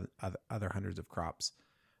one of other hundreds of crops,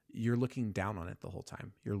 you're looking down on it the whole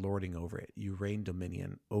time. You're lording over it. You reign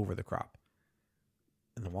dominion over the crop.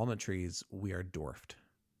 In the walnut trees, we are dwarfed.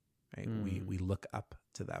 Right? We look up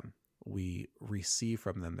to them. We receive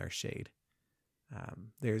from them their shade.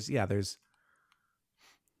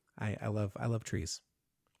 I love trees.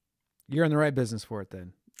 You're in the right business for it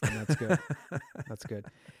then. And that's good. That's good.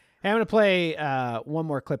 Hey, I'm going to play one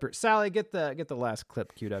more clip here. Sally, get the last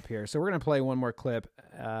clip queued up here. So we're going to play one more clip,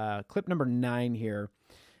 clip number 9 here.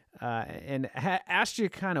 And asked you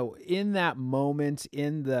kind of in that moment,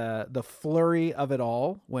 in the flurry of it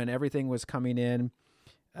all, when everything was coming in,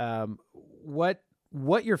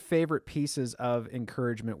 what your favorite pieces of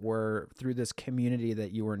encouragement were through this community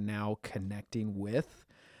that you are now connecting with,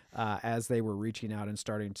 as they were reaching out and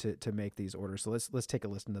starting to make these orders. So let's take a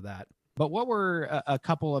listen to that. But what were a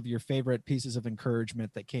couple of your favorite pieces of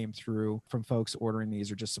encouragement that came through from folks ordering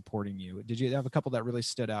these or just supporting you? Did you have a couple that really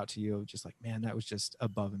stood out to you? Just like, man, that was just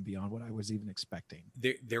above and beyond what I was even expecting.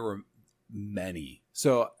 There were many.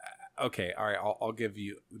 So, okay. All right. I'll give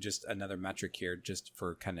you just another metric here, just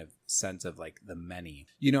for kind of sense of like the many,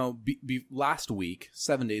 last week,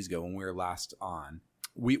 7 days ago when we were last on,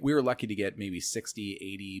 we were lucky to get maybe 60,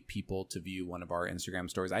 80 people to view one of our Instagram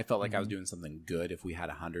stories. I felt like I was doing something good if we had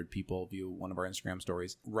 100 people view one of our Instagram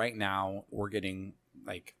stories. Right now, we're getting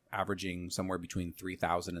like averaging somewhere between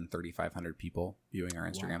 3,000 and 3,500 people viewing our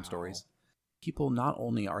Instagram stories. People, not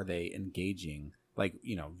only are they engaging, like,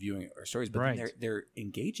 viewing our stories, but then they're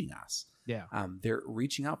engaging us. Yeah. They're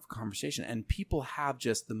reaching out for conversation, and people have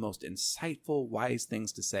just the most insightful, wise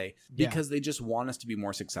things to say because they just want us to be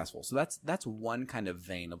more successful. So that's one kind of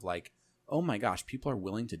vein of like, oh my gosh, people are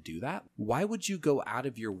willing to do that. Why would you go out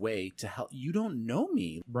of your way to help? You don't know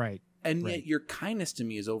me. Right. And yet your kindness to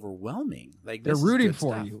me is overwhelming. Like, they're rooting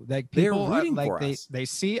for you. Like, people they're rooting for us. They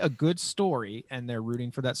see a good story and they're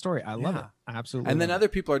rooting for that story. I love it. Absolutely. And then other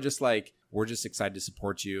people are just like, we're just excited to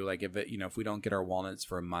support you. Like, if we don't get our walnuts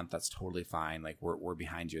for a month, that's totally fine. Like, we're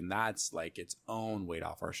behind you. And that's like its own weight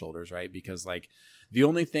off our shoulders, right? Because like the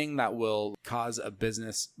only thing that will cause a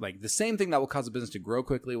business, like the same thing that will cause a business to grow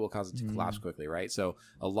quickly will cause it to collapse quickly, right? So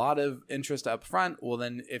a lot of interest up front. Well,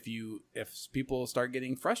 then if people start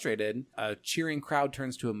getting frustrated, a cheering crowd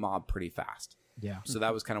turns to a mob pretty fast. Yeah. So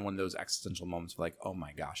that was kind of one of those existential moments of like, oh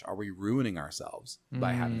my gosh, are we ruining ourselves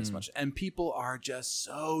by having this much? And people are just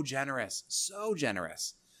so generous, so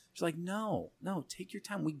generous. It's like, no, take your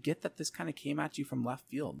time. We get that this kind of came at you from left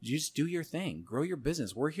field. You just do your thing, grow your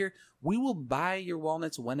business. We're here. We will buy your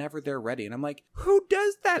walnuts whenever they're ready. And I'm like, who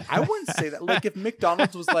does that? I wouldn't say that. Like, if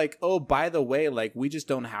McDonald's was like, oh, by the way, like, we just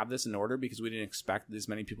don't have this in order because we didn't expect this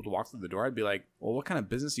many people to walk through the door, I'd be like, well, what kind of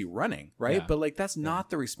business are you running? Right. Yeah. But like, that's not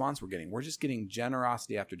the response we're getting. We're just getting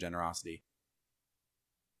generosity after generosity.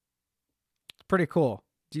 Pretty cool.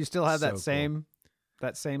 Do you still have that same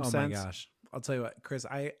sense? Oh my gosh. I'll tell you what, Chris,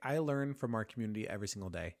 I learn from our community every single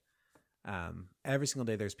day. Every single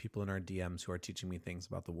day there's people in our DMs who are teaching me things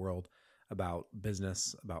about the world, about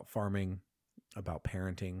business, about farming, about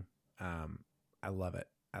parenting. I love it.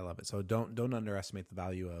 So don't underestimate the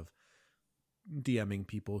value of DMing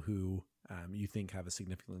people who you think have a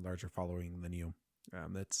significantly larger following than you.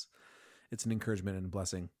 It's an encouragement and a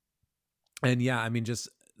blessing. And the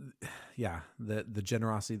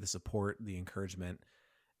generosity, the support, the encouragement,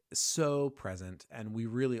 so present, and we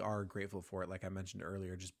really are grateful for it. Like I mentioned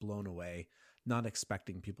earlier, just blown away, not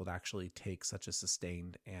expecting people to actually take such a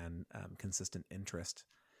sustained and consistent interest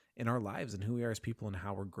in our lives and who we are as people and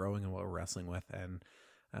how we're growing and what we're wrestling with and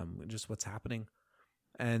just what's happening.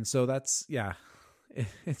 And so that's,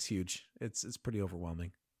 it's huge. It's pretty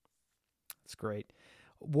overwhelming. That's great.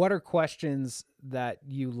 What are questions that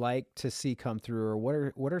you like to see come through, or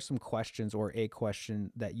what are some questions or a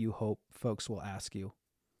question that you hope folks will ask you?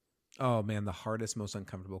 Oh man, the hardest, most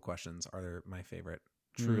uncomfortable questions are my favorite.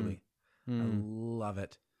 Truly. I love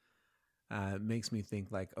it. It makes me think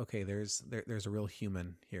like, okay, there's a real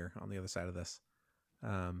human here on the other side of this.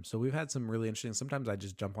 So we've had some really interesting, sometimes I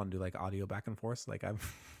just jump on and do like audio back and forth. Like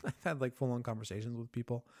I've had like full on conversations with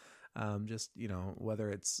people. Just, whether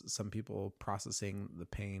it's some people processing the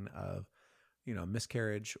pain of,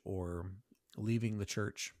 miscarriage or leaving the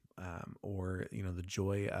church, or, the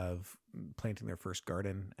joy of planting their first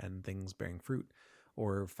garden and things bearing fruit,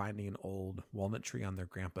 or finding an old walnut tree on their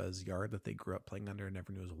grandpa's yard that they grew up playing under and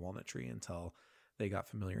never knew was a walnut tree until they got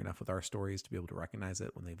familiar enough with our stories to be able to recognize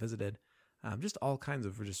it when they visited. Just all kinds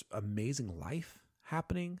of just amazing life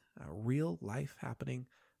happening, real life happening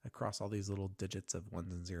across all these little digits of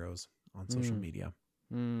ones and zeros on social media.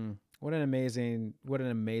 What an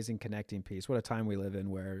amazing connecting piece. What a time we live in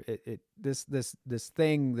where this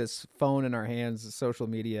phone in our hands, social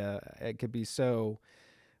media, it could be so,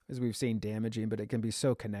 as we've seen, damaging, but it can be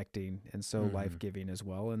so connecting and so life-giving as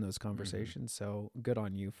well in those conversations. So good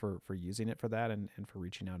on you for using it for that and for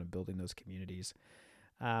reaching out and building those communities.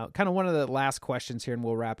 Kind of one of the last questions here, and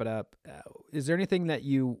we'll wrap it up. Is there anything that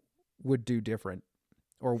you would do different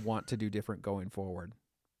or want to do different going forward?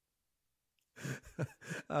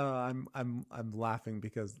 I'm laughing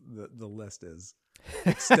because the list is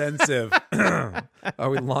extensive. Are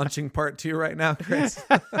we launching part 2 right now, Chris?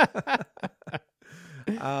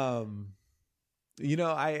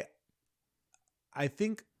 I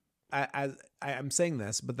think I'm saying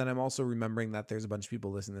this, but then I'm also remembering that there's a bunch of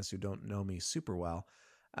people listening to this who don't know me super well.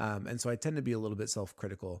 And so I tend to be a little bit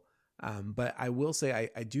self-critical. But I will say,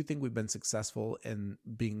 I do think we've been successful in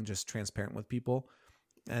being just transparent with people,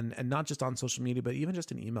 and not just on social media, but even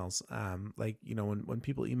just in emails. When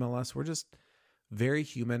people email us, we're just very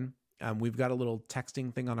human. We've got a little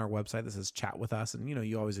texting thing on our website that says chat with us. And,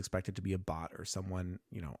 you always expect it to be a bot or someone,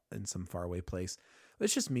 in some faraway place.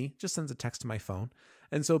 It's just me, just sends a text to my phone.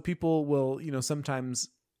 And so people will, sometimes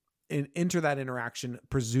enter that interaction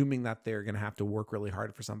presuming that they're going to have to work really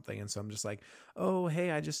hard for something. And so I'm just like, oh,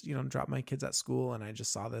 hey, I just, dropped my kids at school and I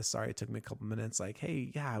just saw this. Sorry, it took me a couple minutes. Like,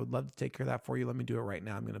 hey, yeah, I would love to take care of that for you. Let me do it right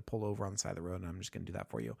now. I'm going to pull over on the side of the road and I'm just going to do that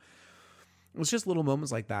for you. It's just little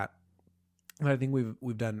moments like that I think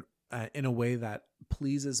we've done in a way that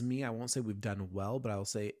pleases me. I won't say we've done well, but I will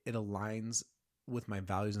say it aligns with my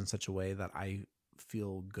values in such a way that I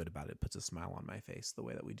feel good about it. It puts a smile on my face, the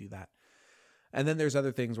way that we do that. And then there's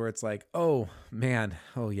other things where it's like, oh man,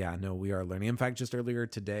 oh yeah, no, we are learning. In fact, just earlier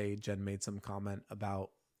today, Jen made some comment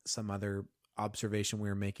about some other observation we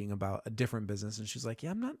were making about a different business. And she's like,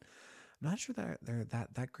 yeah, I'm not sure that they're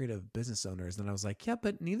that great of business owners. And I was like, yeah,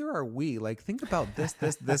 but neither are we. Like, think about this,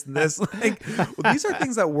 and this. Like, well, these are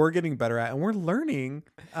things that we're getting better at and we're learning.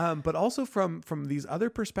 But also from these other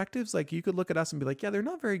perspectives, like you could look at us and be like, yeah, they're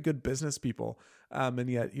not very good business people. And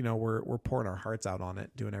yet, we're pouring our hearts out on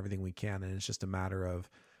it, doing everything we can. And it's just a matter of,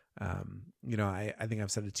 I think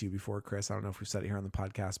I've said it to you before, Chris. I don't know if we've said it here on the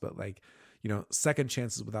podcast, but like, second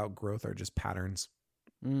chances without growth are just patterns.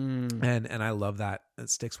 And I love that. It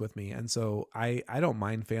sticks with me. And so I don't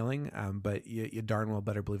mind failing, but you darn well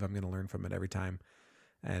better believe I'm going to learn from it every time,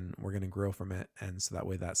 and we're going to grow from it. And so that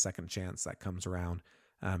way, that second chance that comes around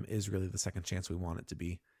is really the second chance we want it to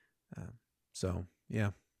be. So yeah.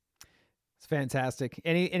 It's fantastic.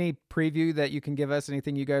 Any preview that you can give us?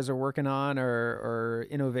 Anything you guys are working on or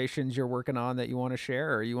innovations you're working on that you want to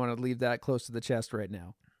share, or you want to leave that close to the chest right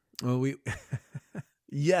now? Well,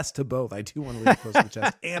 yes to both. I do want to leave it close to the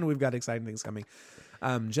chest, and we've got exciting things coming.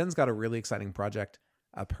 Jen's got a really exciting project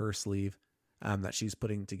up her sleeve that she's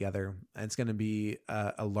putting together. And it's going to be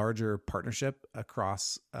a larger partnership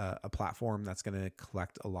across a platform that's going to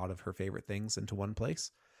collect a lot of her favorite things into one place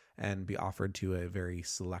and be offered to a very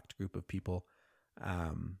select group of people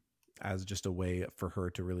as just a way for her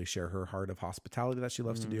to really share her heart of hospitality that she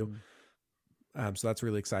loves to do. So that's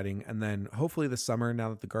really exciting. And then hopefully this summer, now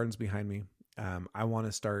that the garden's behind me, I want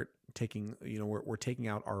to start taking, we're taking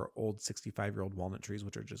out our old 65-year-old walnut trees,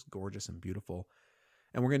 which are just gorgeous and beautiful.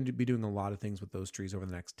 And we're going to be doing a lot of things with those trees over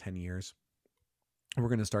the next 10 years. We're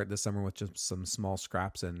going to start this summer with just some small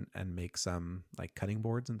scraps and make some like cutting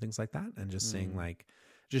boards and things like that. And just saying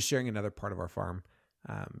just sharing another part of our farm,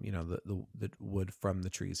 the wood from the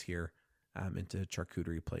trees here into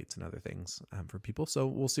charcuterie plates and other things for people. So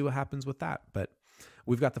we'll see what happens with that. But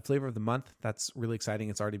we've got the flavor of the month. That's really exciting.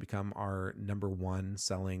 It's already become our #1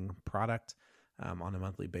 selling product on a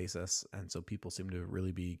monthly basis. And so people seem to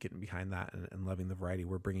really be getting behind that and loving the variety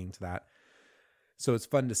we're bringing to that. So it's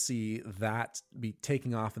fun to see that be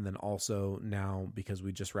taking off. And then also now, because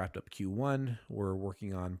we just wrapped up Q1, we're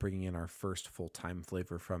working on bringing in our first full-time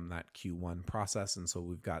flavor from that Q1 process. And so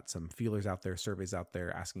we've got some feelers out there, surveys out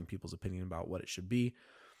there, asking people's opinion about what it should be.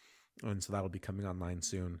 And so that'll be coming online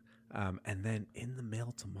soon. And then in the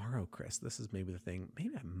mail tomorrow, Chris, this is maybe the thing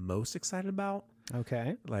maybe I'm most excited about.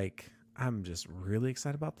 Okay. Like, I'm just really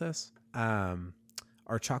excited about this.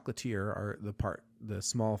 Our chocolatier, the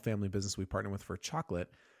small family business we partner with for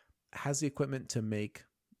chocolate, has the equipment to make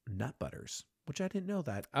nut butters, which I didn't know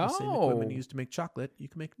that. The same equipment used to make chocolate, you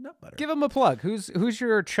can make nut butter. Give them a plug. Who's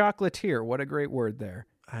your chocolatier? What a great word there.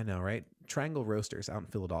 I know, right? Triangle Roasters out in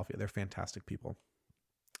Philadelphia. They're fantastic people.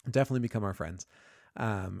 Definitely become our friends.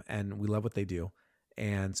 And we love what they do.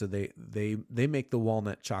 And so they make the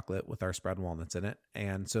walnut chocolate with our spread walnuts in it.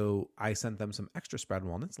 And so I sent them some extra spread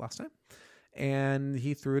walnuts last time. And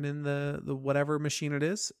he threw it in the whatever machine it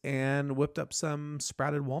is and whipped up some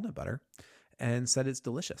sprouted walnut butter and said it's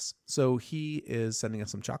delicious. So he is sending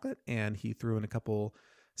us some chocolate, and he threw in a couple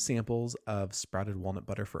samples of sprouted walnut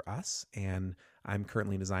butter for us. And I'm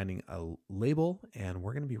currently designing a label, and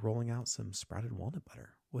we're going to be rolling out some sprouted walnut butter,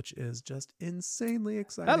 which is just insanely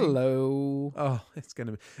exciting. Hello. Oh, it's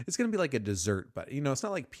gonna be like a dessert, but it's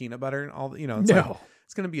not like peanut butter and all.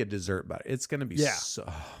 It's gonna be a dessert butter. It's gonna be so.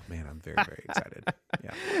 Oh man, I'm very very excited.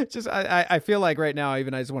 Yeah. Just I feel like right now I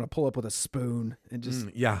just want to pull up with a spoon and just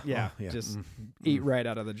just eat right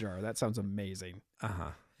out of the jar. That sounds amazing.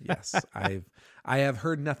 Yes, I have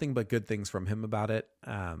heard nothing but good things from him about it,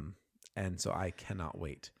 and so I cannot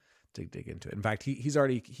wait to dig into it. In fact,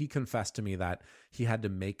 he confessed to me that he had to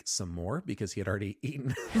make some more because he had already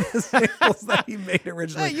eaten the samples that he made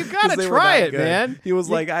originally. Hey, you gotta try it, man. He was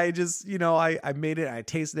like, I just, I made it, I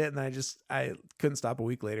tasted it, and I couldn't stop. A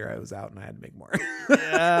week later, I was out and I had to make more.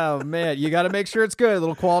 Oh man, you got to make sure it's good. A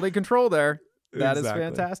little quality control there. That Exactly. is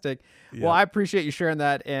fantastic. Yeah. Well, I appreciate you sharing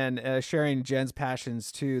that and sharing Jen's passions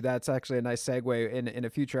too. That's actually a nice segue in a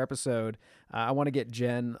future episode. I want to get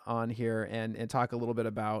Jen on here and talk a little bit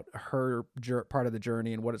about her part of the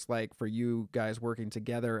journey and what it's like for you guys working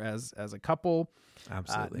together as a couple.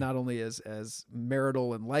 Absolutely. Not only as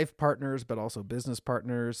marital and life partners, but also business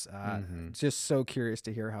partners. Just so curious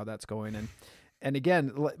to hear how that's going. And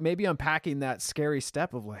again, maybe unpacking that scary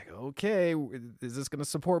step of like, okay, is this going to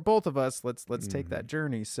support both of us? Let's take that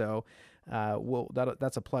journey. So,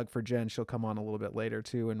 that's a plug for Jen. She'll come on a little bit later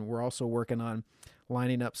too. And we're also working on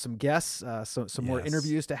lining up some guests, some more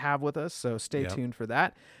interviews to have with us. So stay tuned for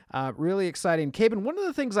that. Really exciting. Caben, one of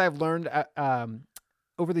the things I've learned,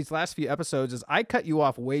 over these last few episodes is I cut you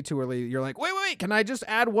off way too early. You're like, wait, can I just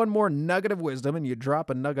add one more nugget of wisdom? And you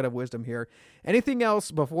drop a nugget of wisdom here. Anything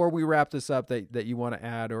else before we wrap this up that you want to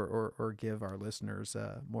add or give our listeners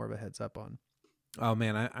more of a heads up on? Oh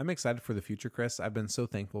man, I'm excited for the future, Chris. I've been so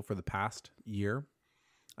thankful for the past year.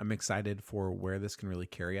 I'm excited for where this can really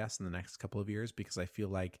carry us in the next couple of years because I feel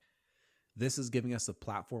like this is giving us a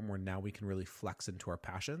platform where now we can really flex into our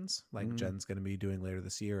passions like Jen's going to be doing later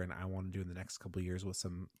this year. And I want to do in the next couple of years with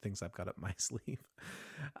some things I've got up my sleeve.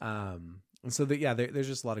 And so there's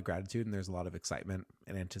just a lot of gratitude and there's a lot of excitement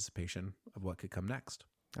and anticipation of what could come next.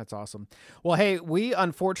 That's awesome. Well, hey, we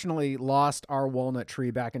unfortunately lost our walnut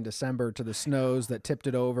tree back in December to the snows that tipped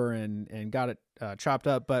it over and got it chopped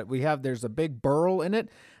up. But there's a big burl in it,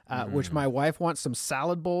 which my wife wants some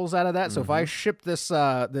salad bowls out of that. So if I ship this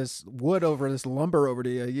this lumber over to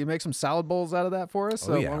you, you make some salad bowls out of that for us,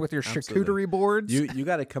 along with your charcuterie boards. You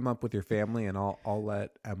got to come up with your family, and I'll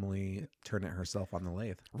let Emily turn it herself on the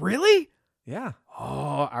lathe. Really? Yeah.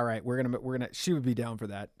 Oh, all right. We're gonna. She would be down for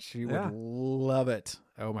that. She would love it.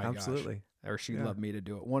 Oh my gosh. Absolutely. Or she'd love me to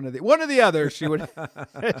do it. One or the other. She would.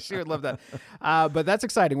 She would love that. But that's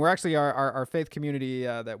exciting. We're actually our faith community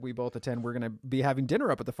that we both attend. We're gonna be having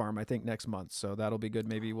dinner up at the farm, I think, next month. So that'll be good.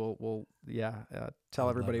 Maybe we'll tell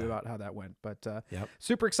everybody about how that went. But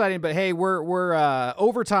super exciting. But hey, we're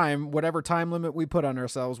over time. Whatever time limit we put on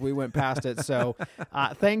ourselves, we went past it. So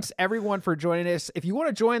thanks everyone for joining us. If you want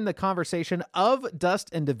to join the conversation of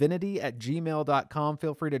dustanddivinity@gmail.com,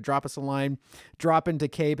 feel free to drop us a line. Drop into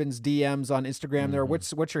Caben's DMs on Instagram there.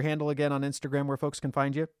 What's your handle again on Instagram where folks can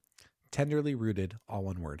find you? Tenderly Rooted, all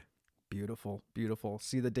one word. Beautiful, beautiful.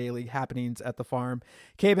 See the daily happenings at the farm.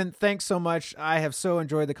 Caben, thanks so much. I have so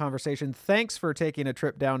enjoyed the conversation. Thanks for taking a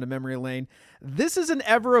trip down to memory lane. This is an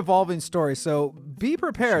ever-evolving story, so be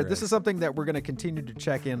prepared. This is something that we're going to continue to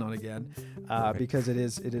check in on again because it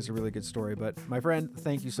is a really good story. But my friend,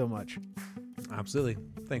 thank you so much. Absolutely.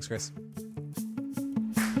 Thanks, Chris.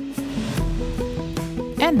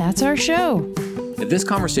 And that's our show. If this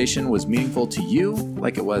conversation was meaningful to you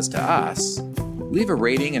like it was to us, leave a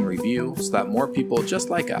rating and review so that more people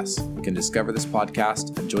just like us can discover this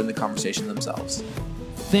podcast and join the conversation themselves.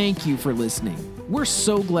 Thank you for listening. We're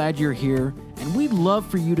so glad you're here, and we'd love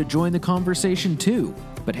for you to join the conversation too.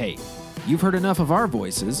 But hey, you've heard enough of our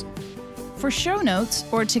voices. For show notes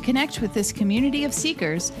or to connect with this community of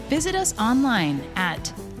seekers, visit us online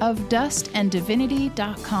at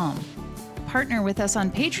ofdustanddivinity.com. Partner with us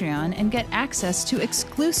on Patreon and get access to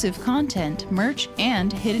exclusive content, merch,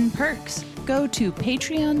 and hidden perks. Go to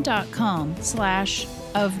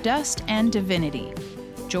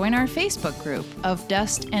patreon.com/ofdustanddivinity. Join our Facebook group of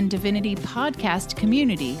Dust and Divinity Podcast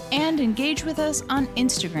Community and engage with us on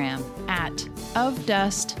Instagram at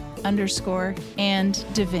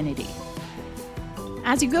ofdust_and_divinity.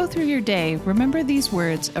 As you go through your day, remember these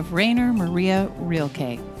words of Rainer Maria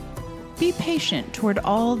Rilke. Be patient toward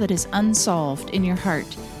all that is unsolved in your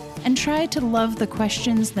heart, and try to love the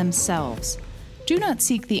questions themselves. Do not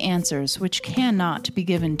seek the answers which cannot be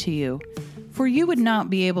given to you, for you would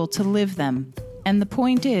not be able to live them, and the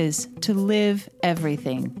point is to live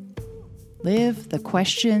everything. Live the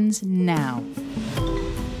questions now.